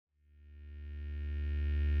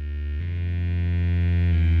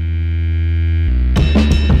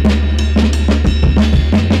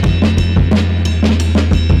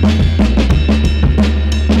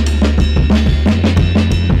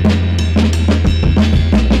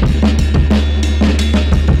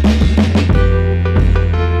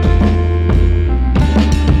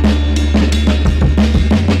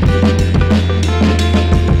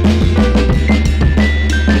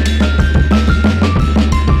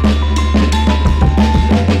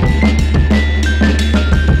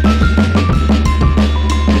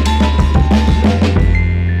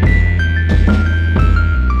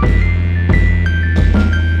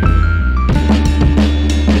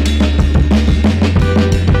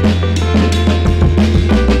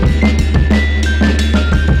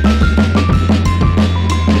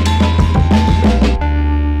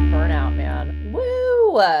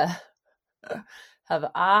have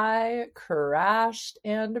I crashed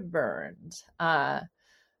and burned?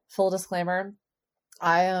 Full disclaimer,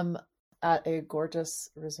 I am at a gorgeous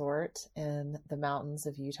resort in the mountains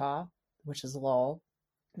of Utah, which is lol.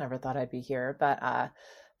 Never thought I'd be here, but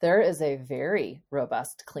there is a very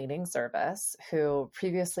robust cleaning service who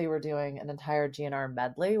previously were doing an entire GNR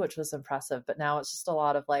medley, which was impressive, but now it's just a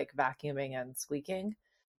lot of like vacuuming and squeaking.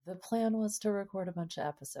 The plan was to record a bunch of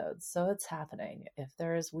episodes, so it's happening. If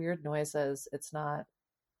there's weird noises, it's not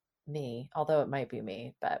me, although it might be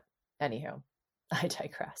me, but anywho, I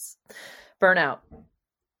digress. Burnout.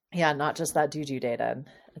 Yeah, not just that juju data.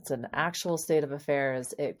 It's an actual state of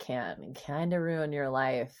affairs. It can kind of ruin your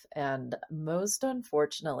life. And most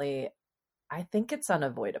unfortunately, I think it's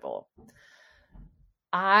unavoidable.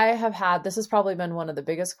 This has probably been one of the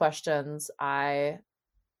biggest questions I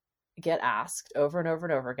get asked over and over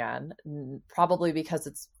and over again, probably because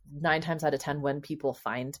it's 9 times out of 10 when people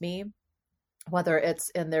find me, whether it's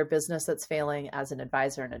in their business that's failing as an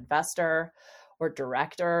advisor and investor or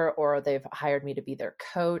director, or they've hired me to be their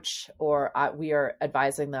coach, or we are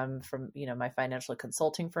advising them from, my financial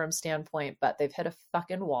consulting firm standpoint, but they've hit a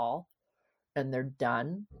fucking wall and they're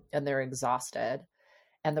done and they're exhausted.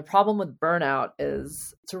 And the problem with burnout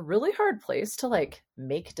is it's a really hard place to like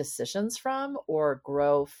make decisions from or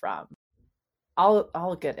grow from.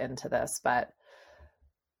 I'll get into this, but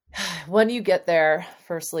when you get there,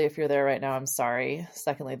 firstly, if you're there right now, I'm sorry.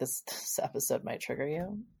 Secondly, this episode might trigger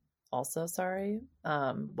you. Also sorry.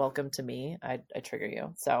 Welcome to me. I trigger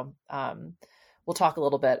you. So we'll talk a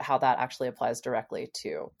little bit how that actually applies directly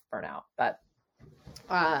to burnout. But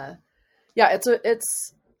yeah,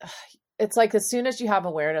 it's like as soon as you have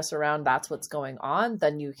awareness around that's what's going on,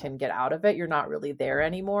 then you can get out of it. You're not really there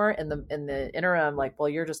anymore. In the interim, like, well,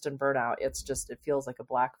 you're just in burnout. It feels like a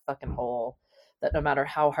black fucking hole that no matter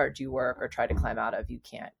how hard you work or try to climb out of, you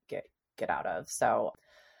can't get out of. So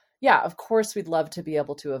yeah, of course, we'd love to be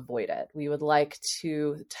able to avoid it. We would like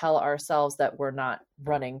to tell ourselves that we're not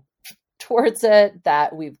running towards it,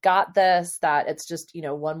 that we've got this, that it's just,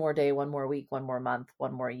 one more day, one more week, one more month,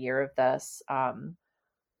 one more year of this.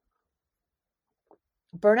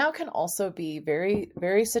 Burnout can also be very,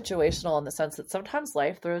 very situational in the sense that sometimes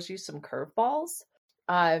life throws you some curveballs.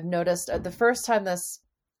 I've noticed the first time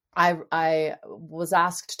I was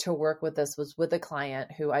asked to work with this was with a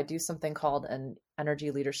client who I do something called an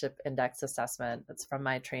Energy Leadership Index assessment. That's from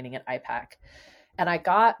my training at IPEC. And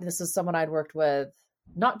this is someone I'd worked with,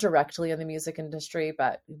 not directly in the music industry,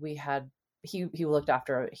 but he looked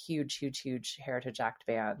after a huge, huge, huge heritage act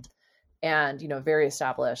band. And, very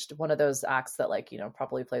established, one of those acts that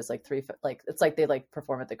probably plays like it's like they like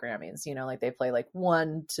perform at the Grammys, like they play like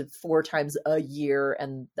 1 to 4 times a year.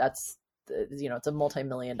 And that's, it's a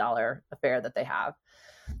multi-million-dollar affair that they have.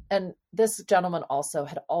 And this gentleman also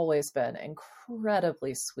had always been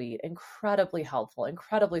incredibly sweet, incredibly helpful,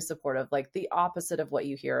 incredibly supportive, like the opposite of what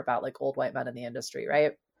you hear about like old white men in the industry.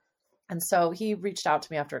 Right. And so he reached out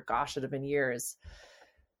to me after, it had been years.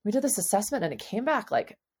 We did this assessment and it came back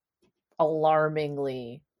like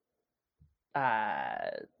alarmingly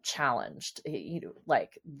challenged.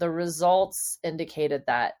 Like the results indicated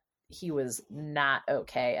that he was not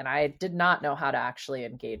okay. And I did not know how to actually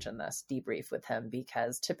engage in this debrief with him,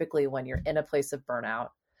 because typically when you're in a place of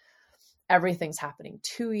burnout, everything's happening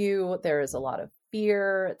to you. There is a lot of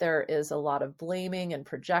fear. There is a lot of blaming and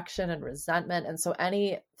projection and resentment. And so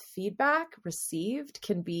any feedback received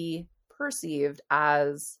can be perceived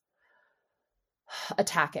as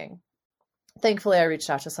attacking. Thankfully, I reached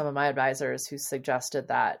out to some of my advisors who suggested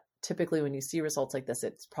that typically when you see results like this,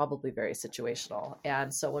 it's probably very situational.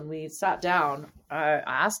 And so when we sat down, I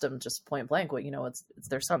asked him just point blank, is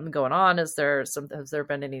there something going on? Has there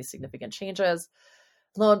been any significant changes?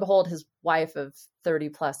 Lo and behold, his wife of 30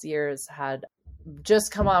 plus years had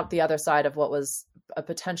just come out the other side of what was a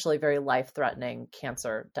potentially very life-threatening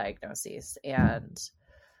cancer diagnosis. And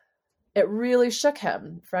it really shook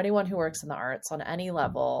him. For anyone who works in the arts on any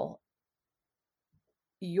level,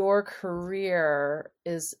 your career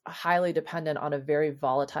is highly dependent on a very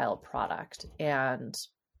volatile product. And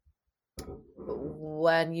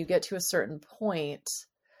when you get to a certain point,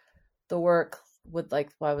 the work with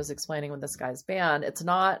like what I was explaining with this guy's band, it's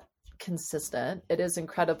not consistent. It is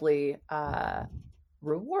incredibly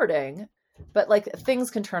rewarding, but like things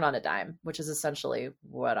can turn on a dime, which is essentially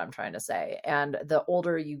what I'm trying to say. And the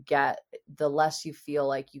older you get, the less you feel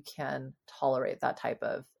like you can tolerate that type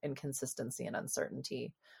of inconsistency and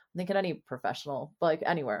uncertainty. I think in any professional, like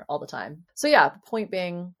anywhere, all the time. So yeah, the point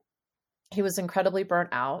being, he was incredibly burnt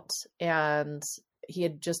out and he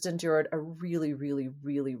had just endured a really, really,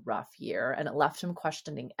 really rough year, and it left him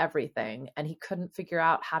questioning everything. And he couldn't figure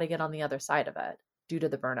out how to get on the other side of it due to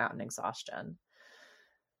the burnout and exhaustion.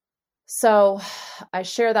 So I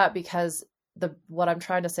share that because what I'm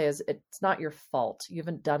trying to say is it's not your fault. You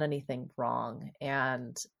haven't done anything wrong.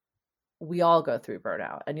 And we all go through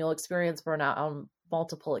burnout, and you'll experience burnout on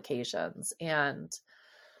multiple occasions. And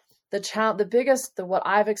what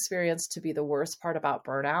I've experienced to be the worst part about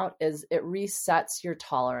burnout is it resets your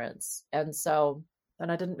tolerance. And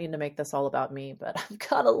I didn't mean to make this all about me, but I've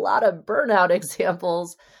got a lot of burnout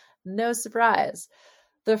examples. No surprise.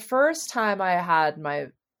 The first time I had my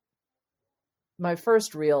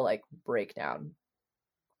first real like breakdown,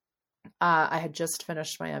 I had just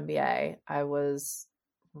finished my MBA. I was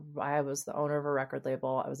the owner of a record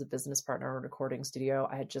label. I was a business partner of a recording studio.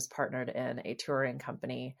 I had just partnered in a touring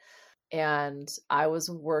company, and I was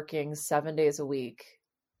working 7 days a week.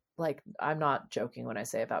 Like, I'm not joking when I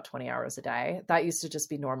say about 20 hours a day. That used to just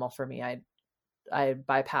be normal for me. I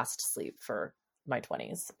bypassed sleep for my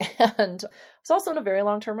 20s. And I was also in a very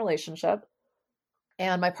long-term relationship.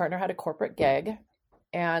 And my partner had a corporate gig.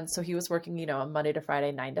 And so he was working, a Monday to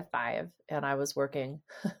Friday, 9 to 5. And I was working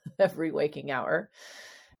every waking hour.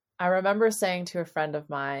 I remember saying to a friend of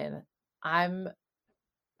mine, okay,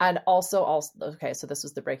 so this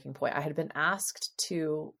was the breaking point. I had been asked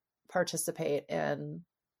to participate in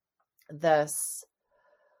this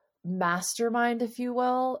mastermind, if you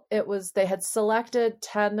will. They had selected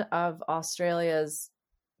 10 of Australia's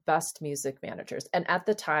best music managers. And at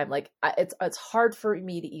the time, like, it's hard for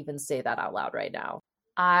me to even say that out loud right now.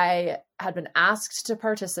 I had been asked to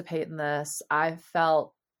participate in this. I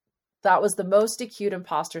felt that was the most acute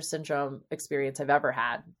imposter syndrome experience I've ever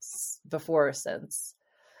had before or since.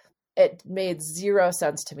 It made zero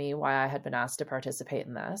sense to me why I had been asked to participate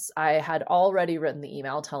in this. I had already written the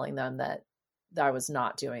email telling them that I was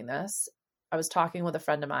not doing this. I was talking with a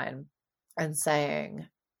friend of mine and saying,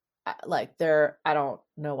 like, I don't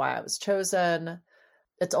know why I was chosen.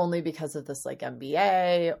 It's only because of this like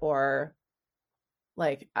MBA, or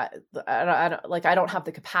like, I don't have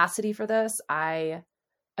the capacity for this. I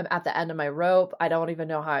am at the end of my rope. I don't even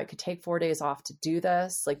know how I could take 4 days off to do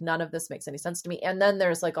this. Like, none of this makes any sense to me. And then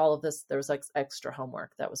there's like all of this, there's like extra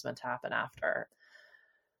homework that was meant to happen after.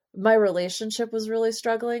 My relationship was really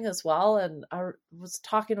struggling as well. And I was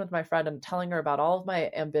talking with my friend and telling her about all of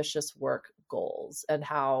my ambitious work goals and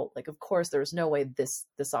how, like, of course, there was no way this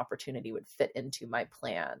opportunity would fit into my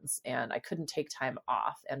plans, and I couldn't take time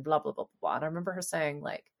off and blah, blah, blah, blah. And I remember her saying,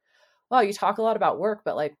 like, well, you talk a lot about work,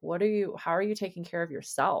 but like, how are you taking care of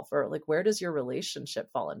yourself? Or like, where does your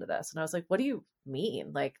relationship fall into this? And I was like, what do you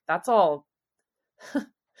mean? Like, that's all,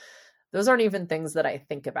 those aren't even things that I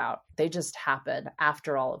think about. They just happen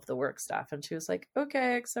after all of the work stuff. And she was like,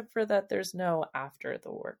 okay, except for that, there's no after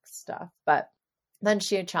the work stuff. But then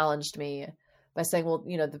she had challenged me by saying, well,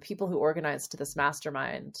 the people who organized this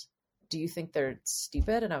mastermind, do you think they're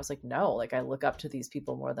stupid? And I was like, no, like, I look up to these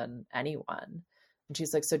people more than anyone. And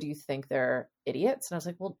she's like, so do you think they're idiots? And I was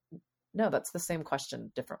like, well, no, that's the same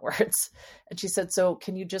question, different words. And she said, so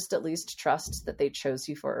can you just at least trust that they chose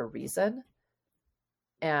you for a reason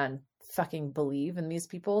and fucking believe in these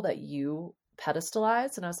people that you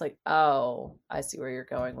pedestalize? And I was like, oh, I see where you're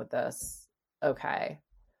going with this. Okay.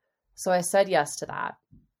 So I said yes to that.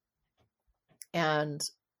 And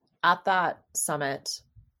at that summit,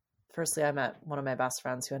 firstly, I met one of my best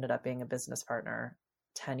friends who ended up being a business partner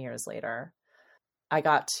 10 years later. I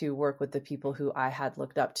got to work with the people who I had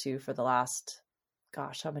looked up to for the last,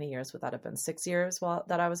 gosh, how many years would that have been? 6 years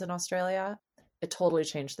that I was in Australia. It totally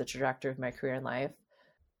changed the trajectory of my career and life.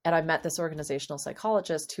 And I met this organizational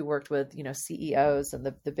psychologist who worked with, CEOs and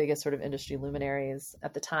the biggest sort of industry luminaries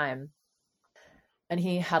at the time. And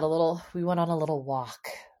we went on a little walk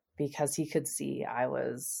because he could see I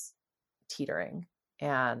was teetering.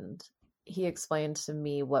 And he explained to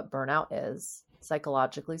me what burnout is,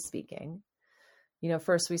 psychologically speaking.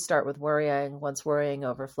 First we start with worrying. Once worrying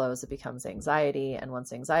overflows, it becomes anxiety. And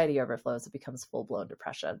once anxiety overflows, it becomes full-blown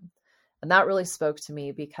depression. And that really spoke to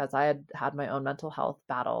me because I had my own mental health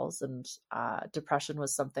battles, and depression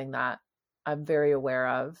was something that I'm very aware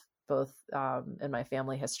of, both in my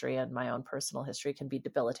family history and my own personal history, can be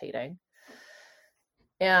debilitating.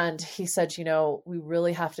 And he said, we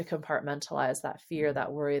really have to compartmentalize that fear,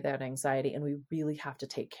 that worry, that anxiety, and we really have to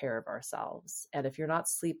take care of ourselves. And if you're not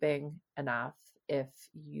sleeping enough, if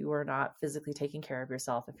you are not physically taking care of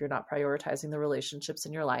yourself, if you're not prioritizing the relationships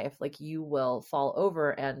in your life, like, you will fall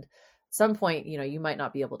over, and at some point, you might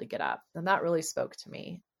not be able to get up. And that really spoke to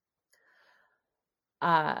me.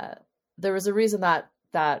 There was a reason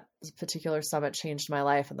that particular summit changed my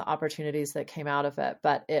life and the opportunities that came out of it,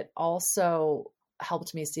 but it also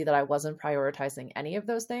helped me see that I wasn't prioritizing any of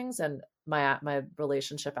those things. And my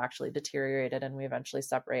relationship actually deteriorated and we eventually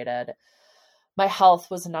separated. My health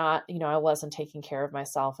was not, I wasn't taking care of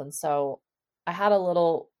myself. And so I had a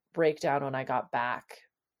little breakdown when I got back.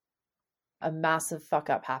 A massive fuck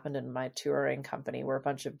up happened in my touring company where a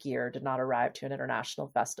bunch of gear did not arrive to an international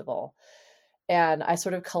festival. And I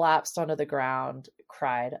sort of collapsed onto the ground,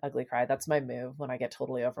 cried, ugly cried. That's my move when I get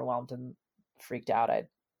totally overwhelmed and freaked out. I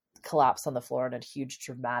collapse on the floor in a huge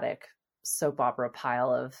dramatic soap opera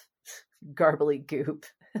pile of garbly goop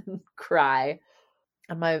and cry.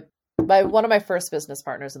 And my one of my first business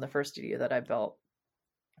partners in the first studio that I built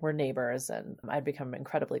were neighbors, and I'd become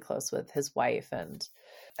incredibly close with his wife. And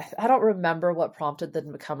I don't remember what prompted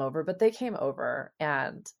them to come over, but they came over,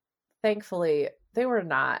 and thankfully they were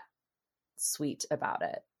not sweet about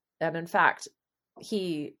it. And in fact,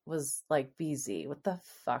 he was like, BZ, what the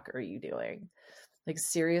fuck are you doing? Like,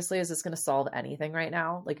 seriously, is this going to solve anything right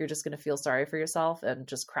now? Like, you're just going to feel sorry for yourself and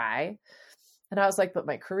just cry? And I was like, but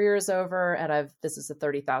my career is over and this is a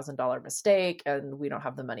 $30,000 mistake and we don't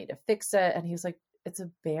have the money to fix it. And he was like, it's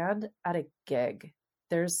a band at a gig.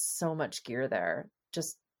 There's so much gear there.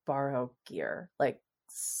 Just borrow gear. Like,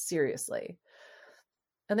 seriously.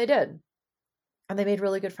 And they did. And they made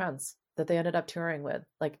really good friends that they ended up touring with,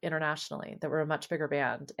 like, internationally, that were a much bigger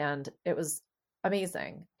band. And it was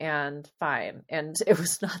amazing and fine. And it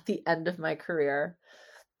was not the end of my career,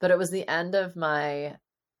 but it was the end of my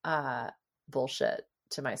bullshit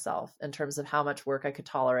to myself in terms of how much work I could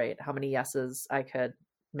tolerate, how many yeses I could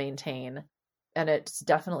maintain. And it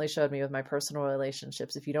definitely showed me with my personal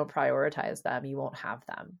relationships, if you don't prioritize them, you won't have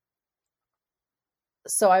them.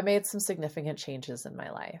 So I made some significant changes in my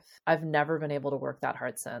life. I've never been able to work that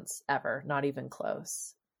hard since, ever, not even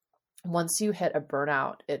close. Once you hit a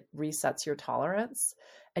burnout, it resets your tolerance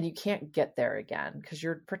and you can't get there again because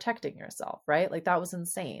you're protecting yourself, right? Like, that was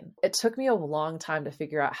insane. It took me a long time to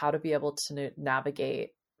figure out how to be able to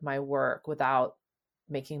navigate my work without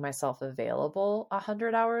making myself available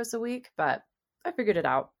 100 hours a week, but I figured it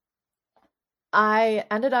out. I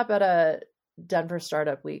ended up at a Denver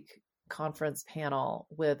Startup Week conference panel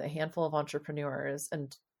with a handful of entrepreneurs,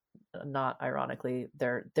 and not ironically,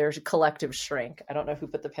 their collective shrink. I don't know who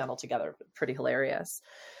put the panel together, but pretty hilarious.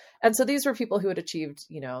 And so these were people who had achieved,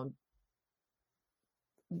 $100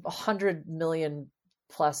 million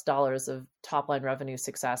plus of top line revenue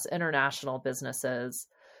success, international businesses,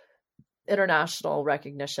 international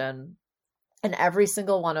recognition. And every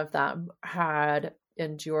single one of them had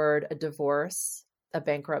endured a divorce, a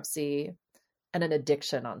bankruptcy, and an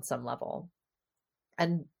addiction on some level.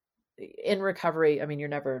 And in recovery, I mean, you're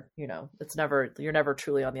never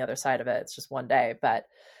truly on the other side of it. It's just one day. But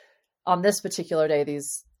on this particular day,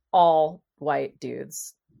 these all white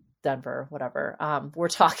dudes, Denver, whatever, were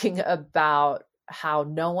talking about how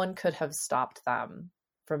no one could have stopped them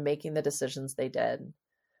from making the decisions they did,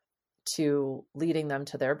 to leading them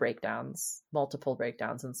to their breakdowns, multiple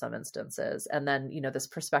breakdowns in some instances. And then, this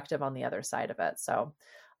perspective on the other side of it. So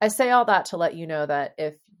I say all that to let you know that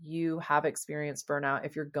if you have experienced burnout,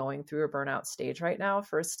 if you're going through a burnout stage right now,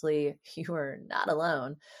 firstly, you are not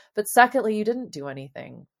alone. But secondly, you didn't do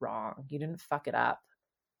anything wrong. You didn't fuck it up.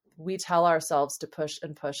 We tell ourselves to push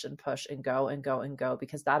and push and push and go and go and go,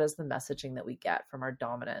 because that is the messaging that we get from our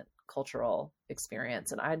dominant cultural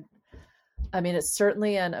experience. And I mean, it's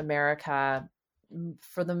certainly in America,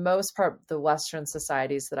 for the most part, the Western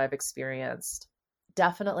societies that I've experienced,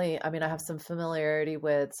 definitely. I mean, I have some familiarity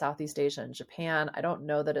with Southeast Asia and Japan. I don't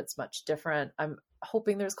know that it's much different. I'm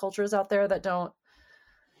hoping there's cultures out there that don't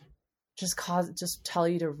just tell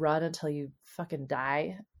you to run until you fucking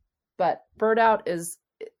die. But burnout is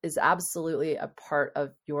absolutely a part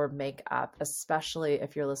of your makeup, especially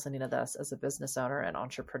if you're listening to this as a business owner and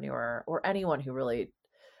entrepreneur, or anyone who really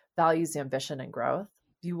values ambition and growth.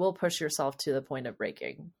 You will push yourself to the point of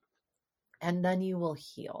breaking, and then you will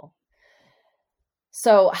heal.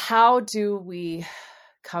 So how do we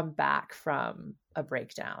come back from a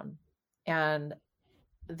breakdown? And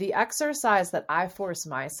the exercise that I force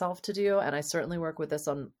myself to do, and I certainly work with this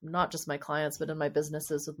on not just my clients, but in my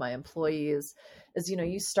businesses with my employees, is,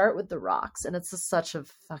 you start with the rocks. And it's such a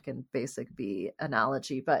fucking basic bee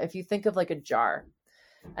analogy. But if you think of like a jar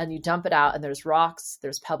and you dump it out and there's rocks,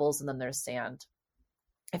 there's pebbles, and then there's sand.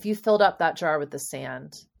 If you filled up that jar with the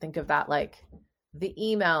sand, think of that like the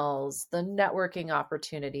emails, the networking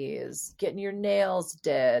opportunities, getting your nails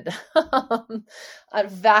did,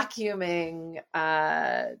 vacuuming,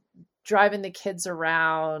 driving the kids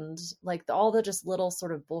around, like all the just little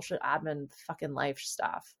sort of bullshit admin fucking life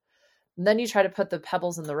stuff. And then you try to put the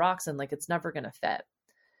pebbles and the rocks in, like it's never going to fit.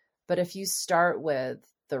 But if you start with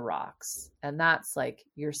the rocks. And that's like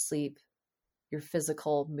your sleep, your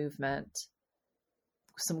physical movement,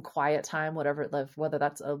 some quiet time, whether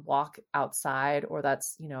that's a walk outside or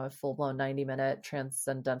that's, a full blown 90-minute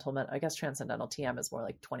transcendental, I guess transcendental TM is more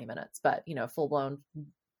like 20 minutes, but full blown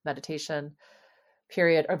meditation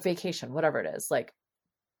period or vacation, whatever it is, like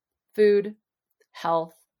food,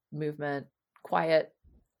 health, movement, quiet,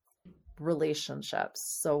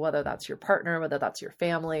 relationships. So whether that's your partner, whether that's your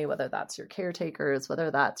family, whether that's your caretakers,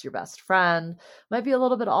 whether that's your best friend, might be a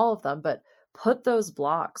little bit of all of them, but put those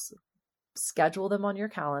blocks, schedule them on your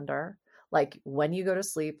calendar, like when you go to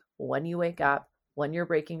sleep, when you wake up, when you're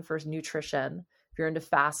breaking for nutrition. If you're into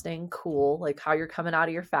fasting, cool, like how you're coming out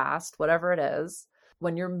of your fast, whatever it is,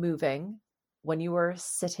 when you're moving, when you are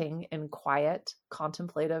sitting in quiet,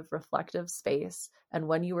 contemplative, reflective space, and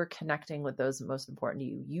when you are connecting with those most important to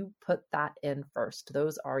you, you put that in first.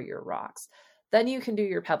 Those are your rocks. Then you can do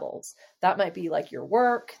your pebbles. That might be like your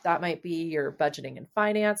work. That might be your budgeting and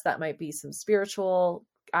finance. That might be some spiritual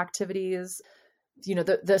activities,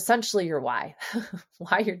 the essentially your why,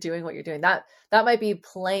 why you're doing what you're doing. That might be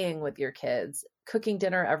playing with your kids, cooking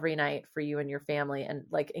dinner every night for you and your family, and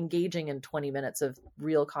like engaging in 20 minutes of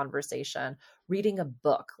real conversation, reading a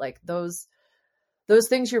book, like those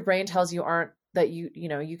things your brain tells you aren't, that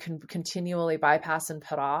you can continually bypass and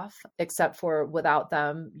put off, except for without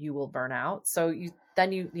them, you will burn out. So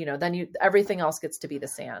then everything else gets to be the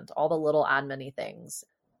sand, all the little admin-y things.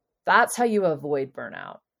 That's how you avoid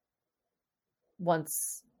burnout.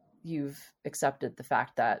 Once you've accepted the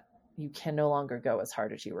fact that you can no longer go as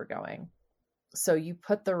hard as you were going. So you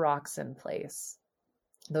put the rocks in place.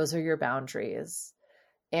 Those are your boundaries.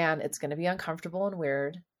 And it's going to be uncomfortable and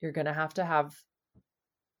weird. You're going to have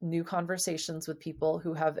new conversations with people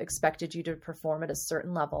who have expected you to perform at a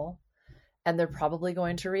certain level. And they're probably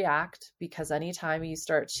going to react, because anytime you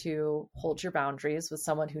start to hold your boundaries with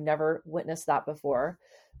someone who never witnessed that before,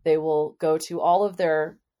 they will go to all of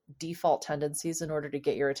their default tendencies in order to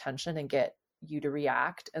get your attention and get you to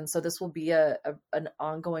react. And so this will be an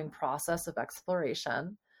ongoing process of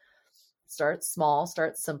exploration. Start small,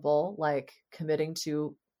 start simple, like committing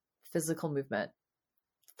to physical movement,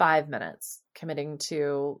 5 minutes, committing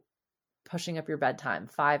to pushing up your bedtime,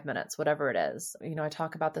 5 minutes, whatever it is. I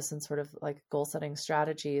talk about this in sort of like goal setting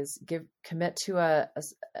strategies. Commit to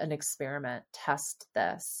an experiment, test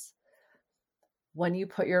this. When you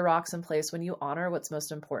put your rocks in place, when you honor what's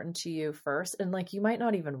most important to you first, and like, you might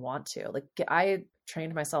not even want to, like, I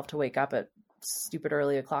trained myself to wake up at stupid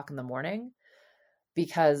early o'clock in the morning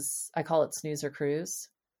because I call it snooze or cruise.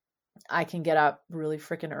 I can get up really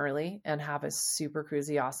freaking early and have a super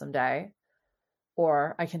cruisy, awesome day.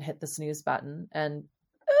 Or I can hit the snooze button and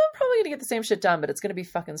I'm probably going to get the same shit done, but it's going to be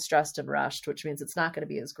fucking stressed and rushed, which means it's not going to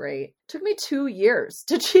be as great. It took me 2 years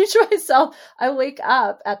to teach myself. I wake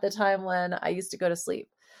up at the time when I used to go to sleep.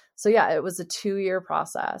 So yeah, it was a 2-year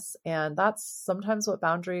process. And that's sometimes what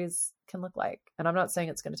boundaries can look like. And I'm not saying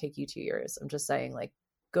it's going to take you 2 years. I'm just saying, like,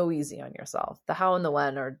 go easy on yourself. The how and the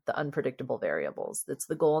when are the unpredictable variables. It's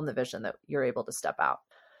the goal and the vision that you're able to step out.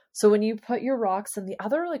 So when you put your rocks in, the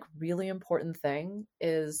other like really important thing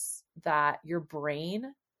is that your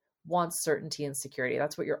brain wants certainty and security.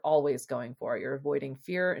 That's what you're always going for. You're avoiding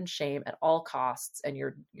fear and shame at all costs. And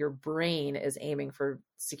your brain is aiming for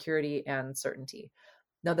security and certainty.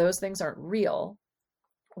 Now, those things aren't real,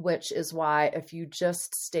 which is why if you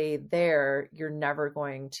just stay there, you're never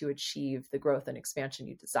going to achieve the growth and expansion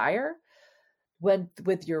you desire.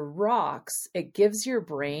 With your rocks, it gives your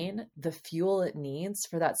brain the fuel it needs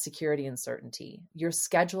for that security and certainty. You're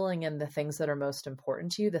scheduling in the things that are most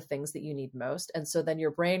important to you, the things that you need most. And so then your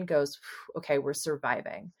brain goes, okay, we're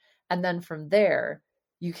surviving. And then from there,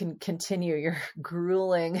 you can continue your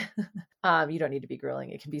grueling. You don't need to be grueling.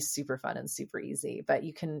 It can be super fun and super easy, but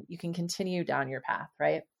you can continue down your path,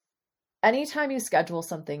 right? Anytime you schedule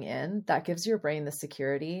something in, that gives your brain the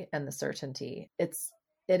security and the certainty. It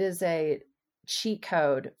is a cheat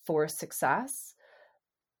code for success.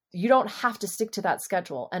 You don't have to stick to that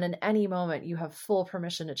schedule. And in any moment, you have full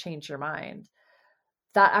permission to change your mind.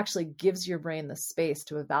 That actually gives your brain the space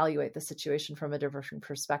to evaluate the situation from a different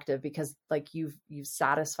perspective, because like you've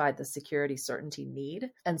satisfied the security, certainty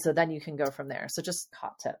need. And so then you can go from there. So just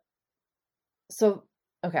hot tip. So,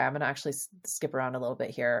 okay, I'm going to actually skip around a little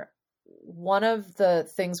bit here. One of the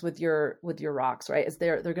things with your rocks, right, is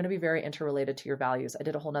they're going to be very interrelated to your values. I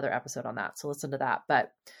did a whole nother episode on that, so listen to that.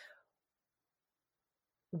 But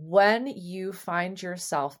when you find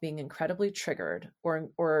yourself being incredibly triggered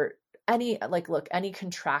or any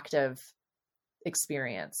contractive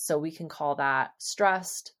experience, so we can call that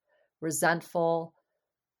stressed, resentful,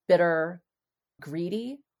 bitter,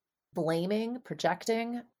 greedy, blaming,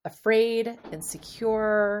 projecting, afraid,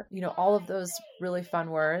 insecure, all of those really fun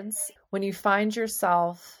words. When you find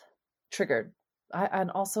yourself triggered,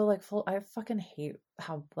 and also like I fucking hate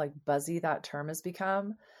how like buzzy that term has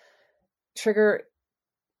become. Trigger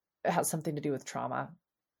has something to do with trauma.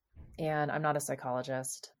 And I'm not a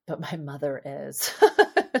psychologist, but my mother is.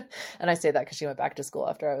 And I say that because she went back to school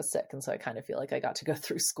after I was sick. And so I kind of feel like I got to go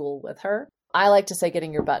through school with her. I like to say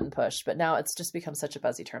getting your button pushed, but now it's just become such a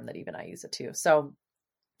buzzy term that even I use it too. So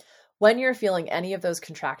when you're feeling any of those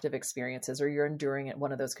contractive experiences, or you're enduring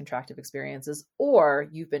one of those contractive experiences, or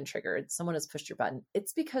you've been triggered, someone has pushed your button,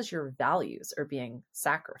 it's because your values are being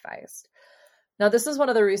sacrificed. Now, this is one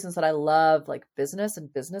of the reasons that I love like business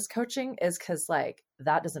and business coaching, is because like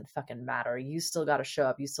that doesn't fucking matter. You still got to show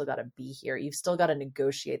up. You still got to be here. You've still got to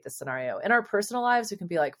negotiate the scenario. In our personal lives, we can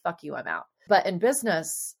be like, fuck you, I'm out. But in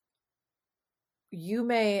business, you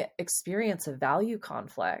may experience a value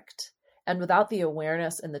conflict. And without the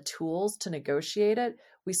awareness and the tools to negotiate it,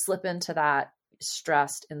 we slip into that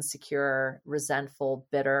stressed, insecure, resentful,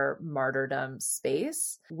 bitter martyrdom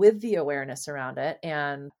space with the awareness around it.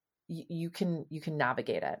 And you can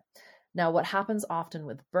navigate it. Now, what happens often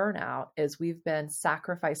with burnout is we've been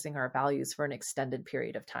sacrificing our values for an extended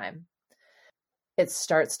period of time. It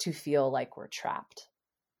starts to feel like we're trapped.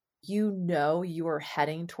 You are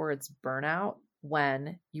heading towards burnout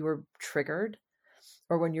when you are triggered,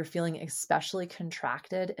 or when you're feeling especially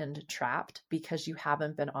contracted and trapped because you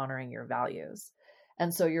haven't been honoring your values.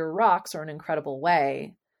 And so your rocks are an incredible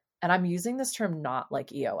way. And I'm using this term not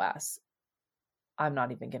like EOS. I'm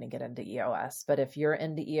not even going to get into EOS, but if you're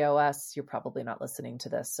into EOS, you're probably not listening to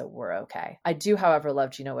this, so we're okay. I do, however,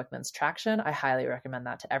 love Gino Wickman's Traction. I highly recommend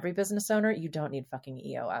that to every business owner. You don't need fucking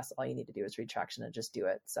EOS. All you need to do is read Traction and just do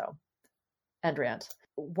it. So, end rant.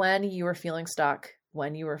 When you are feeling stuck,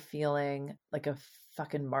 when you are feeling like a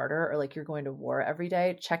fucking martyr, or like you're going to war every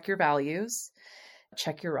day, check your values,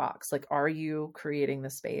 check your rocks. Like, are you creating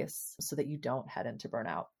the space so that you don't head into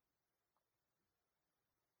burnout?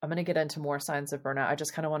 I'm going to get into more signs of burnout. I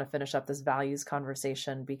just kind of want to finish up this values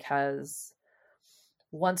conversation, because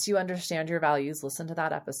once you understand your values, listen to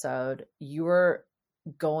that episode, you're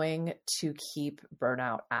going to keep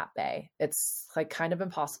burnout at bay. It's like kind of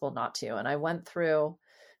impossible not to. And I went through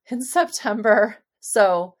in September,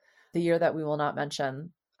 so the year that we will not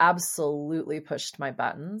mention, absolutely pushed my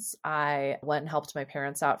buttons. I went and helped my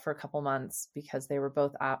parents out for a couple months because they were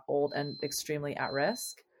both old and extremely at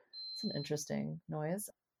risk. It's an interesting noise.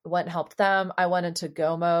 Went and helped them. I went into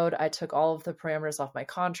go mode. I took all of the parameters off my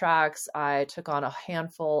contracts. I took on a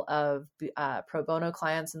handful of pro bono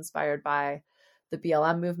clients inspired by the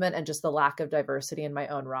BLM movement and just the lack of diversity in my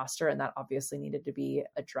own roster. And that obviously needed to be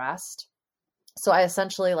addressed. So I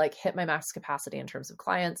essentially like hit my max capacity in terms of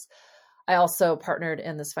clients. I also partnered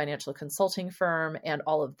in this financial consulting firm, and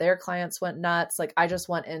all of their clients went nuts. Like, I just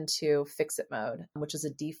went into fix it mode, which is a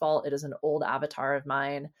default. It is an old avatar of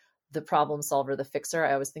mine. The problem solver, the fixer.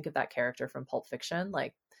 I always think of that character from Pulp Fiction.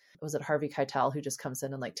 Like, was it Harvey Keitel who just comes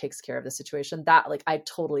in and like takes care of the situation? That, like, I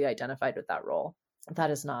totally identified with that role.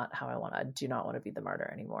 That is not how I do not want to be the martyr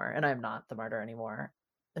anymore. And I'm not the martyr anymore.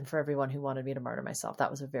 And for everyone who wanted me to martyr myself, that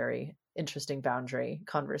was a very interesting boundary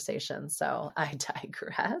conversation. So I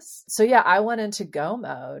digress. So yeah, I went into go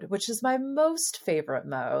mode, which is my most favorite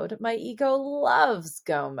mode. My ego loves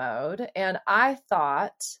go mode. And I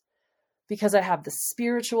thought, because I have the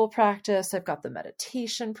spiritual practice, I've got the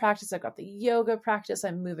meditation practice, I've got the yoga practice,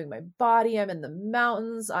 I'm moving my body, I'm in the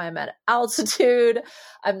mountains, I'm at altitude,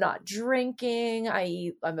 I'm not drinking,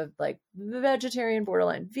 I'm a like vegetarian,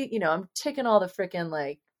 borderline vegan, I'm ticking all the freaking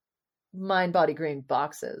like mind, body, green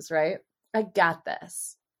boxes, right? I got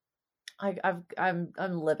this. I'm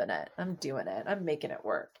living it. I'm doing it. I'm making it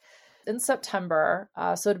work. In September,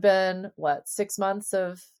 so it'd been 6 months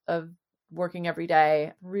of working every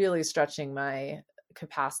day, really stretching my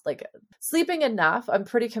capacity, like sleeping enough. I'm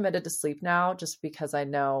pretty committed to sleep now, just because I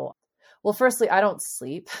know, well, firstly, I don't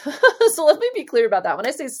sleep. So let me be clear about that. When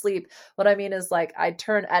I say sleep, what I mean is like, I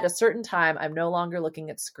turn at a certain time, I'm no longer looking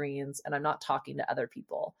at screens and I'm not talking to other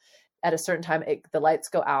people. At a certain time, the lights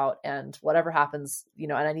go out and whatever happens,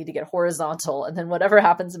 and I need to get horizontal. And then whatever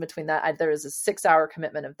happens in between that, there is a 6-hour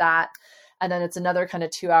commitment of that. And then it's another kind of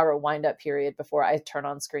 2-hour wind up period before I turn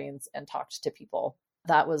on screens and talked to people.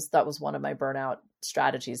 That was one of my burnout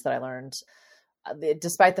strategies that I learned.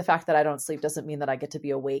 Despite the fact that I don't sleep doesn't mean that I get to be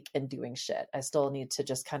awake and doing shit. I still need to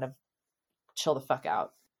just kind of chill the fuck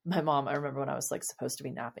out. My mom, I remember when I was like supposed to be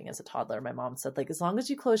napping as a toddler, my mom said like, as long as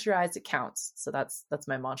you close your eyes, it counts. So that's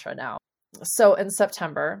my mantra now. So in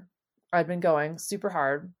September, I'd been going super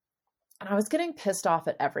hard and I was getting pissed off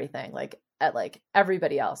at everything. Like, at like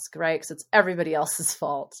everybody else, right? Because it's everybody else's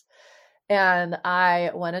fault. And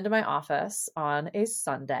I went into my office on a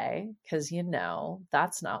Sunday because,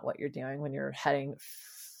 that's not what you're doing when you're heading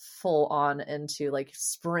full on into like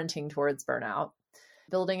sprinting towards burnout,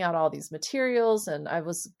 building out all these materials. And I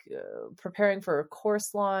was preparing for a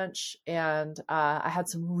course launch, and I had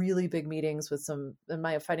some really big meetings with in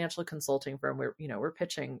my financial consulting firm where, we're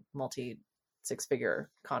pitching six-figure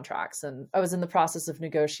contracts. And I was in the process of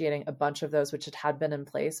negotiating a bunch of those, which had been in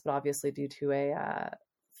place, but obviously due to a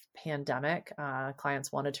pandemic,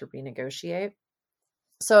 clients wanted to renegotiate.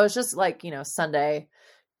 So it was just like, Sunday,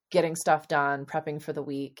 getting stuff done, prepping for the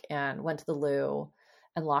week, and went to the loo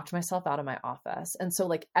and locked myself out of my office. And so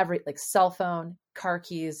like cell phone, car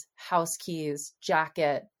keys, house keys,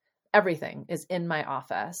 jacket, everything is in my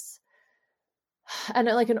office. And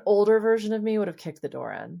like an older version of me would have kicked the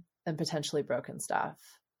door in and potentially broken stuff,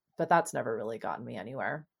 but that's never really gotten me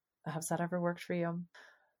anywhere. Has that ever worked for you?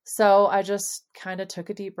 So I just kind of took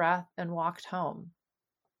a deep breath and walked home.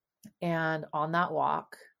 And on that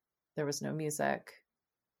walk, there was no music.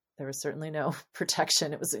 There was certainly no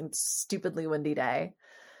protection. It was a stupidly windy day.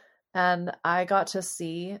 And I got to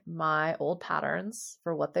see my old patterns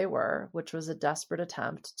for what they were, which was a desperate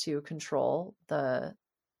attempt to control the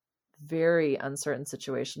very uncertain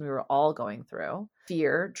situation we were all going through.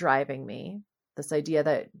 Fear driving me. This idea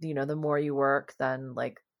that, the more you work, then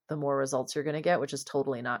like the more results you're going to get, which is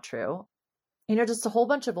totally not true. Just a whole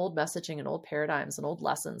bunch of old messaging and old paradigms and old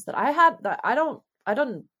lessons that I had that I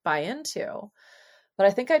didn't buy into. But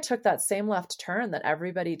I think I took that same left turn that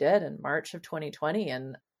everybody did in March of 2020.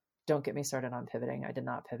 And don't get me started on pivoting. I did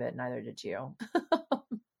not pivot. Neither did you.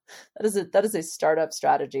 That is a startup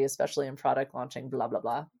strategy, especially in product launching, blah, blah,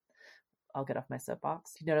 blah. I'll get off my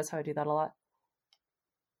soapbox. You notice how I do that a lot?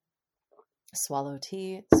 Swallow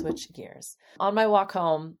tea, switch gears. On my walk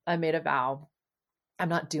home, I made a vow. I'm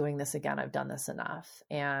not doing this again. I've done this enough.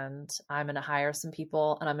 And I'm going to hire some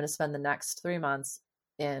people, and I'm going to spend the next 3 months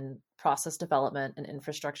in process development and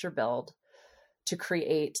infrastructure build to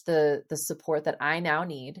create the support that I now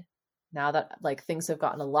need. Now that like things have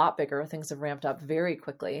gotten a lot bigger, things have ramped up very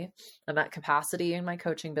quickly. I'm at capacity in my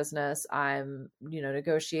coaching business. I'm,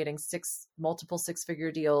 negotiating multiple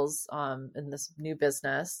six-figure deals in this new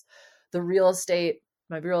business. My real estate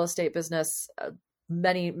business,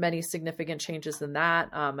 many significant changes in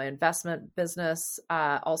that. My investment business,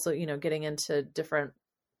 also, getting into different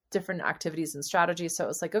activities and strategies. So it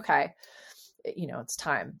was like, okay, it's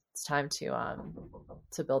time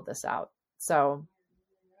to build this out. So,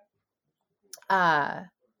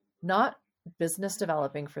 not business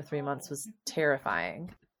developing for 3 months was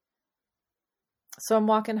terrifying. So I'm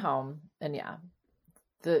walking home, and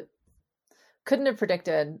couldn't have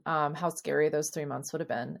predicted how scary those 3 months would have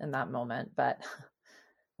been in that moment. But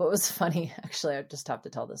what was funny, actually, I just have to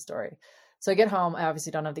tell this story. So I get home. I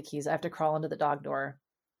obviously don't have the keys. I have to crawl into the dog door.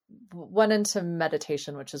 Went into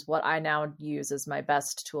meditation, which is what I now use as my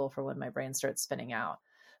best tool for when my brain starts spinning out,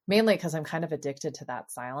 mainly because I'm kind of addicted to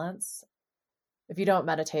that silence. If you don't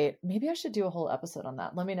meditate, maybe I should do a whole episode on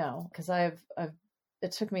that. Let me know, because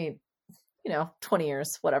it took me, 20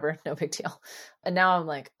 years, whatever, no big deal. And now I'm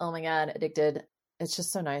like, oh my God, addicted. It's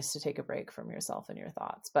just so nice to take a break from yourself and your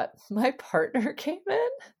thoughts. But my partner came in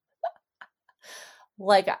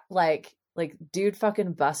like dude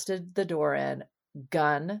fucking busted the door in,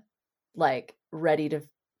 gun, like ready to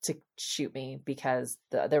shoot me because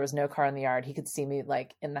there was no car in the yard. He could see me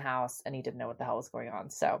like in the house, and he didn't know what the hell was going on.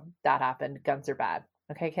 So that happened. Guns are bad.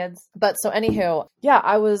 Okay, kids. But so anywho, yeah,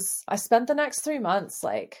 I spent the next 3 months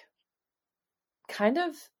like kind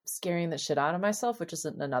of scaring the shit out of myself, which is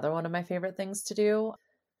another one of my favorite things to do,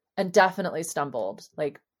 and definitely stumbled.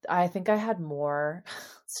 Like, I think I had more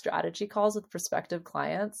strategy calls with prospective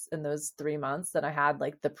clients in those 3 months than I had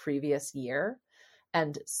like the previous year.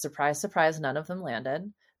 And surprise, surprise, none of them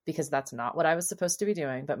landed, because that's not what I was supposed to be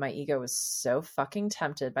doing. But my ego was so fucking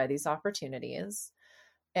tempted by these opportunities.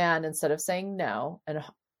 And instead of saying no and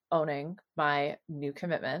owning my new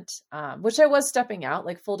commitment, which I was stepping out,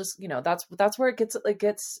 like that's where it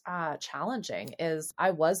gets challenging, is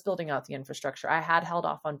I was building out the infrastructure. I had held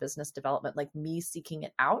off on business development, like me seeking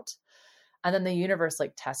it out. And then the universe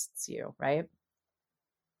like tests you, right?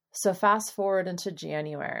 So fast forward into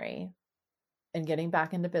January, and getting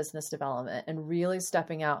back into business development and really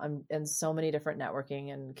stepping out in so many different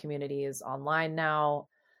networking and communities online now.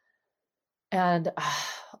 And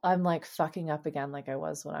I'm like fucking up again, like I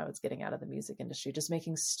was when I was getting out of the music industry, just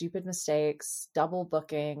making stupid mistakes, double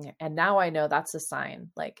booking. And now I know that's a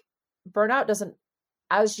sign. Like, burnout doesn't,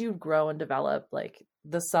 as you grow and develop, like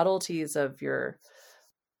the subtleties of your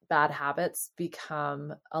bad habits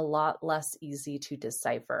become a lot less easy to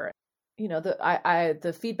decipher.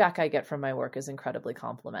 The feedback I get from my work is incredibly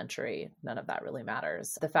complimentary. None of that really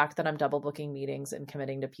matters. The fact that I'm double booking meetings and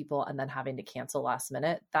committing to people and then having to cancel last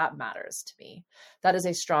minute, that matters to me. That is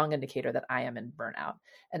a strong indicator that I am in burnout.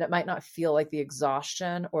 And it might not feel like the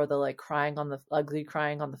exhaustion or the like ugly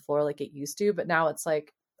crying on the floor like it used to, but now it's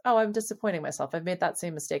like, oh, I'm disappointing myself. I've made that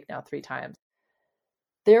same mistake now 3 times.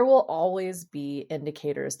 There will always be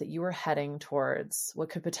indicators that you are heading towards what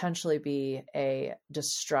could potentially be a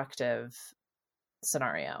destructive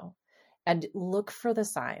scenario. And look for the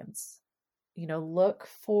signs. Look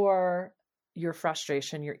for your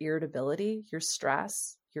frustration, your irritability, your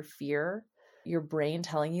stress, your fear, your brain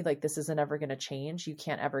telling you like this isn't ever going to change. You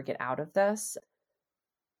can't ever get out of this.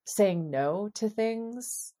 Saying no to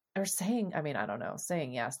things or saying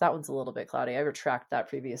yes. That one's a little bit cloudy. I retract that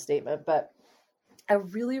previous statement, but a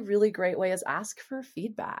really, really great way is ask for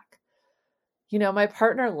feedback. My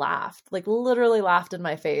partner laughed, like literally laughed in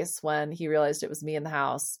my face when he realized it was me in the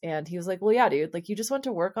house. And he was like, well, yeah, dude, like you just went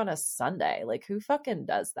to work on a Sunday. Like who fucking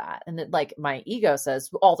does that? And it, like my ego says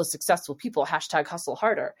all the successful people #hustle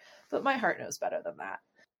harder, but my heart knows better than that.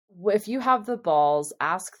 If you have the balls,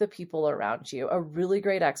 ask the people around you. A really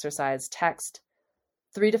great exercise, text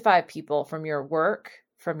 3 to 5 people from your work,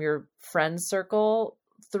 from your friend circle,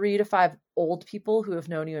 3 to 5 old people who have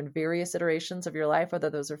known you in various iterations of your life, whether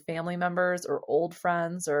those are family members or old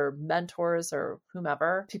friends or mentors or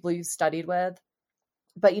whomever, people you've studied with.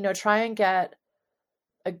 But, try and get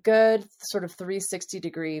a good sort of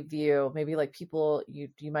 360-degree view, maybe like people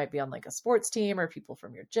you might be on like a sports team or people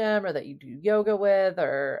from your gym or that you do yoga with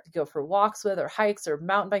or go for walks with or hikes or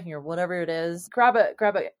mountain biking or whatever it is. Grab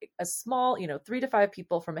a small, 3 to 5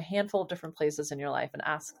 people from a handful of different places in your life and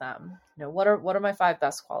ask them, what are my 5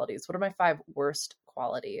 best qualities? What are my 5 worst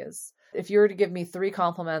qualities? If you were to give me 3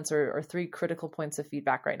 compliments or 3 critical points of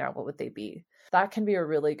feedback right now, what would they be? That can be a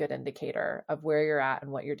really good indicator of where you're at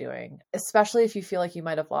and what you're doing, especially if you feel like you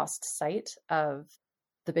might have lost sight of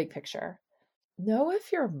the big picture. Know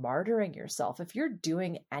if you're martyring yourself. If you're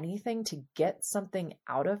doing anything to get something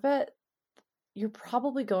out of it, you're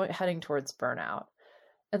probably heading towards burnout.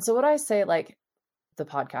 And so what I say, like the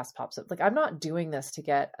podcast pops up, like I'm not doing this to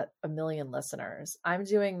get a million listeners. I'm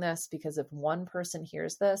doing this because if one person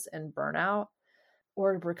hears this in burnout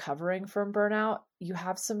or recovering from burnout, you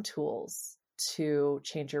have some tools to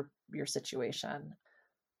change your situation.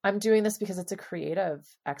 I'm doing this because it's a creative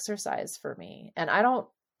exercise for me. And I don't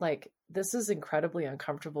this is incredibly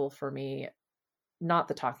uncomfortable for me. Not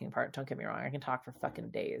the talking part. Don't get me wrong. I can talk for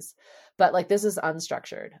fucking days, but this is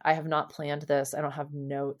unstructured. I have not planned this. I don't have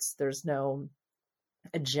notes. There's no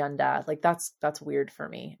agenda. That's weird for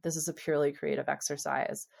me. This is a purely creative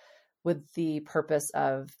exercise with the purpose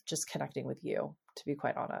of just connecting with you, to be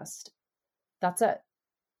quite honest. That's it.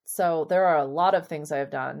 So there are a lot of things I have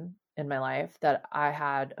done in my life that I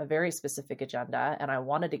had a very specific agenda and I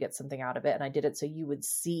wanted to get something out of it. And I did it so you would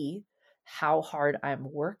see how hard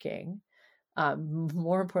I'm working.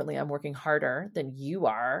 More importantly, I'm working harder than you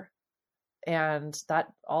are. And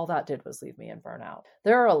all that did was leave me in burnout.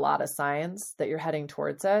 There are a lot of signs that you're heading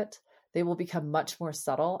towards it. They will become much more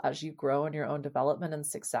subtle as you grow in your own development and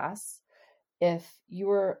success. If you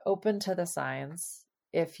are open to the signs,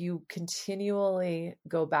 if you continually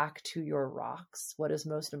go back to your rocks, what is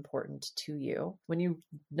most important to you, when you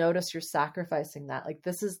notice you're sacrificing that,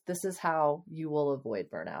 this is how you will avoid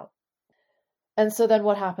burnout. And so then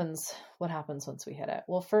what happens once we hit it?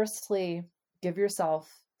 Well, firstly, give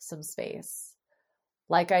yourself some space.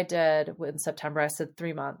 Like I did in September, I said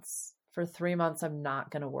 3 months. For 3 months, I'm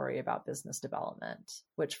not going to worry about business development,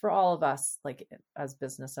 which for all of us, as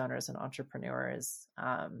business owners and entrepreneurs,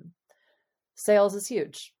 sales is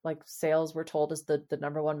huge. Sales, we're told, is the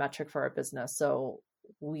number one metric for our business. So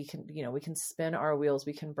we can spin our wheels,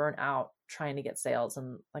 we can burn out trying to get sales.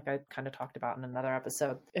 And like I kind of talked about in another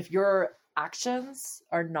episode, if your actions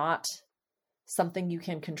are not something you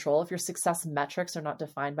can control, if your success metrics are not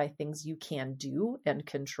defined by things you can do and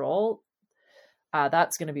control,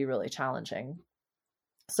 that's going to be really challenging.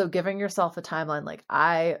 So giving yourself a timeline,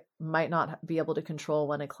 I might not be able to control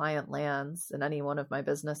when a client lands in any one of my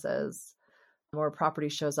businesses, or a property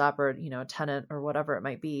shows up, or, a tenant or whatever it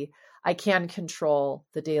might be. I can control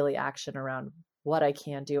the daily action around what I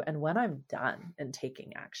can do and when I'm done and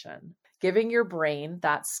taking action. Giving your brain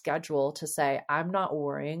that schedule to say, I'm not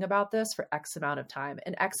worrying about this for X amount of time.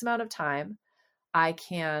 In X amount of time, I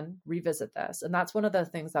can revisit this. And that's one of the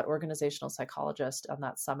things that organizational psychologist on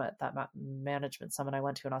that summit, that management summit I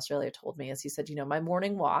went to in Australia, told me, is he said, my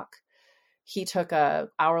morning walk, he took a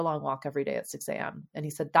hour-long walk every day at 6 a.m. And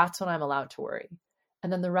he said, that's when I'm allowed to worry.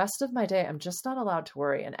 And then the rest of my day, I'm just not allowed to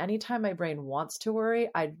worry. And anytime my brain wants to worry,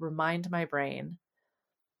 I remind my brain,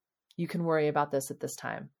 you can worry about this at this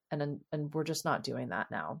time. And we're just not doing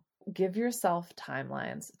that now. Give yourself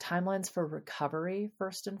timelines for recovery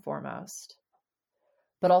first and foremost,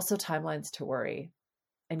 but also timelines to worry,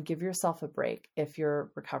 and give yourself a break if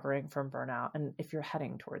you're recovering from burnout and if you're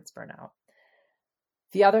heading towards burnout.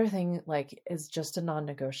 The other thing is just a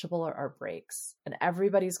non-negotiable are breaks, and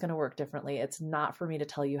everybody's going to work differently. It's not for me to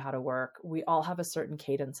tell you how to work. We all have a certain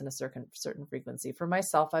cadence and a certain frequency. For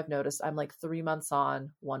myself, I've noticed I'm 3 months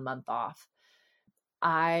on, 1 month off.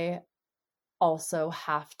 I also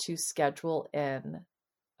have to schedule in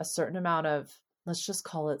a certain amount of, let's just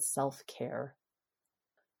call it self-care.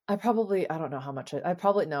 I don't know how much I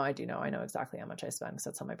know exactly how much I spend because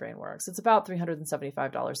that's how my brain works. It's about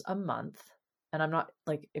 $375 a month. And I'm not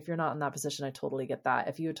if you're not in that position, I totally get that.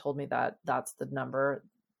 If you had told me that that's the number,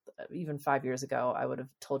 even 5 years ago, I would have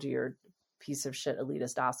told you you're a piece of shit,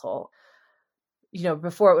 elitist asshole.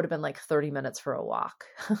 Before it would have been 30 minutes for a walk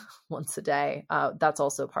once a day. That's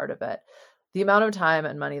also part of it. The amount of time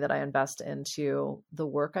and money that I invest into the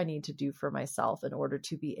work I need to do for myself in order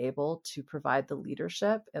to be able to provide the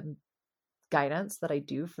leadership and guidance that I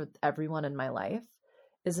do for everyone in my life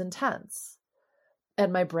is intense.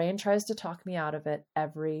 And my brain tries to talk me out of it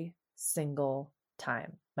every single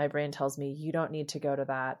time. My brain tells me, you don't need to go to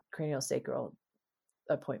that craniosacral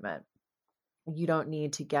appointment. You don't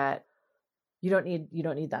need that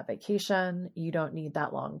vacation. You don't need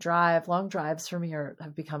that long drive. Long drives for me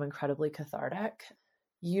have become incredibly cathartic.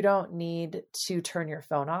 You don't need to turn your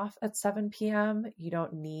phone off at 7 p.m. You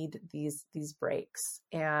don't need these breaks.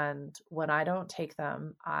 And when I don't take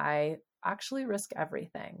them, I actually risk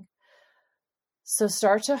everything. So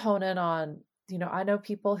start to hone in on, I know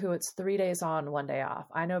people who it's 3 days on, 1 day off.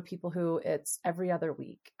 I know people who it's every other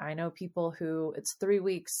week. I know people who it's 3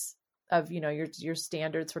 weeks of, your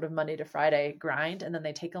standard sort of Monday to Friday grind, and then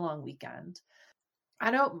they take a long weekend. I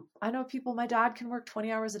know people, my dad can work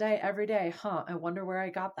 20 hours a day every day. I wonder where I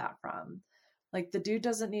got that from. The dude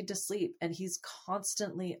doesn't need to sleep and he's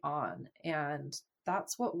constantly on, and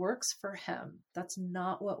that's what works for him. That's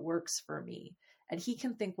not what works for me. And he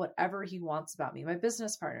can think whatever he wants about me. My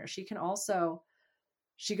business partner, she goes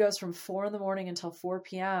from 4 a.m. until 4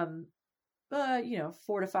 p.m.,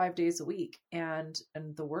 4 to 5 days a week. And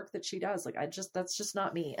the work that she does, that's just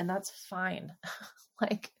not me. And that's fine.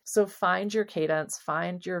 So find your cadence,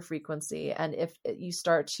 find your frequency. And if you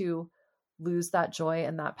start to lose that joy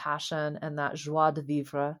and that passion and that joie de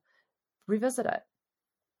vivre, revisit it.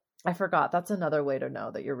 I forgot. That's another way to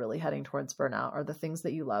know that you're really heading towards burnout, or the things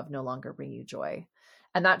that you love no longer bring you joy.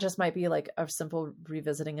 And that just might be a simple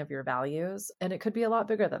revisiting of your values. And it could be a lot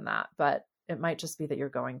bigger than that, but it might just be that you're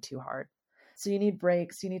going too hard. So you need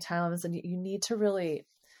breaks, you need time limits, and you need to really,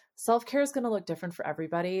 self-care is going to look different for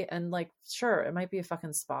everybody. And sure, it might be a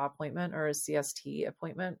fucking spa appointment or a CST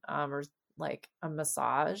appointment, or a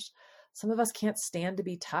massage. Some of us can't stand to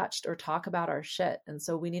be touched or talk about our shit. And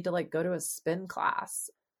so we need to go to a spin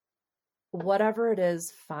class. Whatever it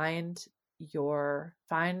is, find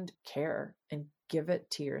care and give it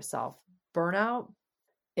to yourself. Burnout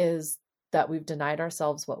is that we've denied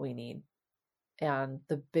ourselves what we need. And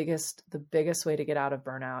the biggest way to get out of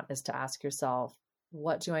burnout is to ask yourself,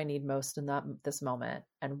 what do I need most in this moment?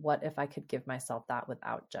 And what if I could give myself that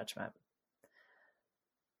without judgment?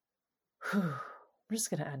 I'm just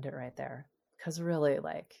going to end it right there. Because really,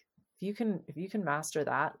 if you can master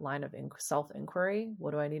that line of self-inquiry,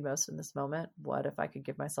 what do I need most in this moment? What if I could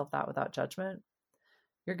give myself that without judgment?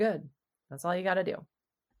 You're good. That's all you got to do.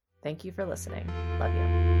 Thank you for listening. Love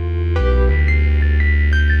you.